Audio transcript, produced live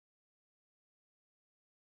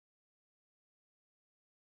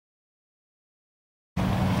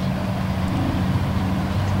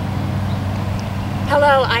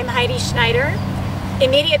Hello, I'm Heidi Schneider,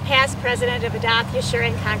 immediate past president of Adath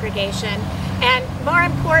Jeshurun congregation, and more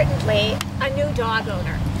importantly, a new dog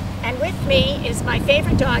owner. And with me is my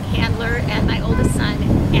favorite dog handler and my oldest son,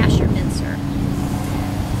 Asher Mincer.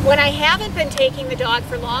 When I haven't been taking the dog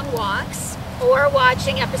for long walks or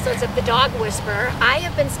watching episodes of The Dog Whisperer, I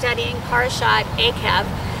have been studying Shabbat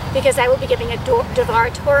Ekev because I will be giving a Devar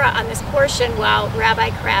Torah on this portion while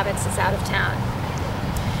Rabbi Kravitz is out of town.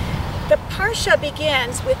 The Parsha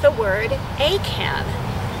begins with the word Ekev,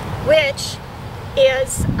 which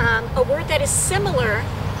is a word that is similar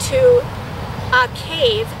to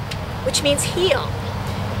Ekev, which means heel.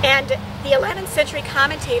 And the 11th century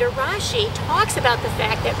commentator Rashi talks about the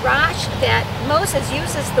fact that Moses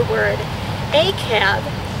uses the word Ekev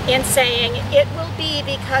in saying, it will be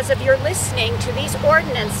because of your listening to these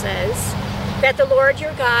ordinances that the Lord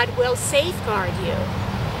your God will safeguard you.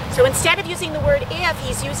 So instead of using the word if,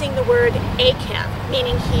 he's using the word Ekev,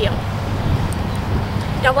 meaning heel.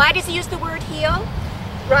 Now why does he use the word heel?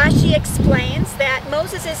 Rashi explains that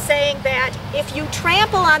Moses is saying that if you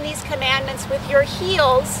trample on these commandments with your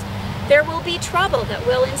heels, there will be trouble that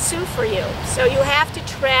will ensue for you. So you have to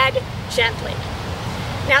tread gently.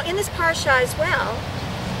 Now in this parsha as well,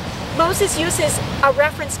 Moses uses a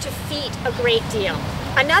reference to feet a great deal.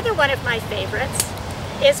 Another one of my favorites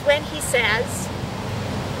is when he says,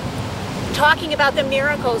 talking about the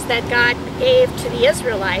miracles that God gave to the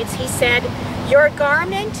Israelites, he said, your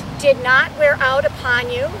garment did not wear out upon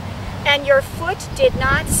you, and your foot did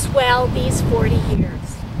not swell these 40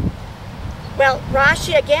 years. Well,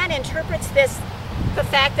 Rashi again interprets this, the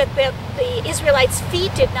fact that the Israelites'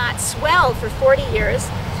 feet did not swell for 40 years,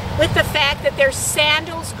 with the fact that their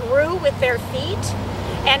sandals grew with their feet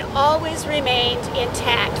and always remained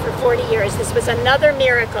intact for 40 years. This was another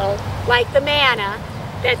miracle, like the manna,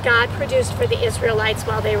 that God produced for the Israelites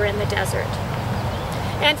while they were in the desert.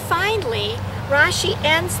 And finally, Rashi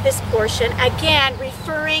ends this portion again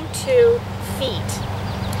referring to feet.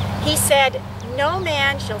 He said, no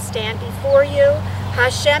man shall stand before you.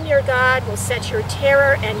 Hashem your God will set your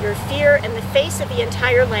terror and your fear in the face of the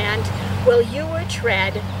entire land. Will you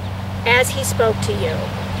tread as he spoke to you?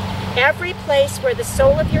 Every place where the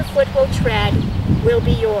sole of your foot will tread will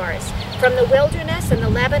be yours. From the wilderness and the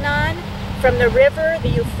Lebanon, from the river, the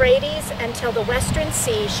Euphrates, until the western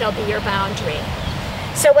sea shall be your boundary.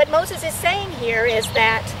 So what Moses is saying here is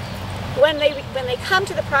that when they come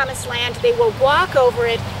to the promised land, they will walk over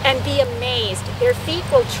it and be amazed. Their feet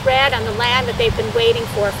will tread on the land that they've been waiting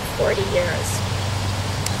for 40 years.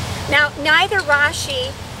 Now, neither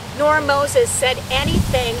Rashi nor Moses said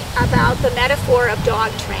anything about the metaphor of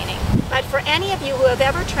dog training. But for any of you who have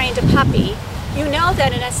ever trained a puppy, you know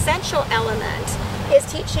that an essential element is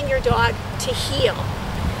teaching your dog to heel.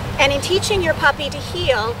 And in teaching your puppy to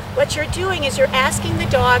heel, what you're doing is you're asking the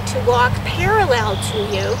dog to walk parallel to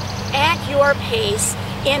you at your pace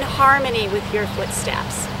in harmony with your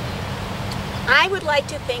footsteps. I would like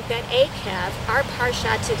to think that Ekev, our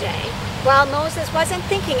parsha today, while Moses wasn't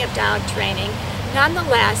thinking of dog training,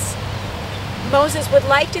 nonetheless, Moses would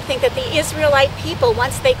like to think that the Israelite people,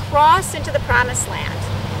 once they cross into the promised land,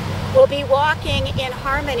 will be walking in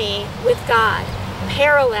harmony with God,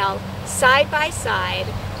 parallel, side by side,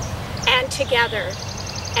 and together,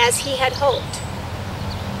 as he had hoped.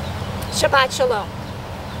 Shabbat Shalom.